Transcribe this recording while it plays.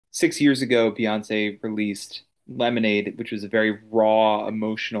6 years ago, Beyonce released Lemonade, which was a very raw,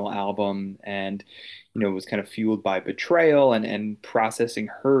 emotional album, and was kind of fueled by betrayal and processing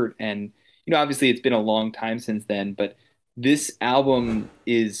hurt. And obviously, it's been a long time since then, but this album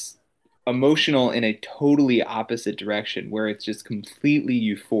is emotional in a totally opposite direction, where it's just completely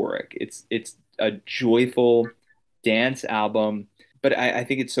euphoric. It's a joyful dance album, but I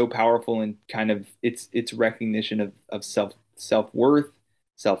think it's so powerful in kind of its recognition of self-worth,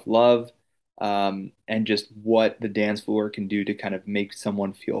 self-love, and just what the dance floor can do to kind of make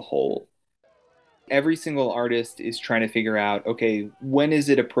someone feel whole. Every single artist is trying to figure out, okay, when is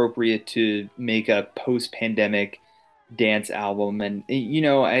it appropriate to make a post-pandemic dance album? And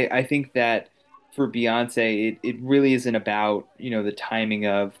I think that for Beyonce, it really isn't about, the timing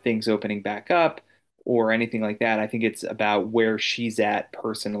of things opening back up or anything like that. I think it's about where she's at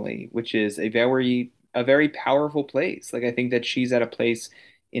personally, which is a very powerful place. Like I think that she's at a place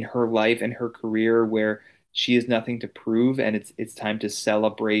in her life and her career where she has nothing to prove, and it's time to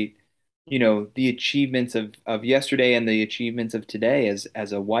celebrate the achievements of yesterday and the achievements of today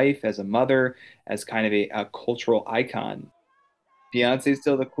as a wife, as a mother, as kind of a cultural icon. Beyonce's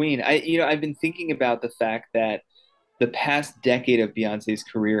still the queen. I've been thinking about the fact that the past decade of Beyonce's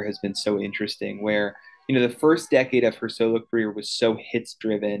career has been so interesting, where the first decade of her solo career was so hits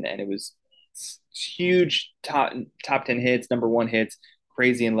driven, and it was huge top 10 hits, number one hits,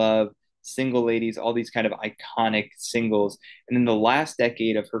 Crazy in Love, Single Ladies, all these kind of iconic singles. And then the last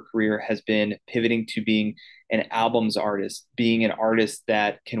decade of her career has been pivoting to being an albums artist, being an artist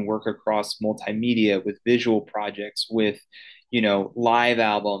that can work across multimedia with visual projects, with live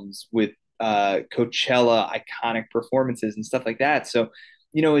albums, with Coachella iconic performances and stuff like that. So,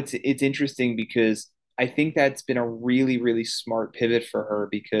 it's interesting because I think that's been a really, really smart pivot for her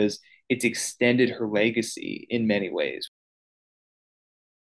because it's extended her legacy in many ways.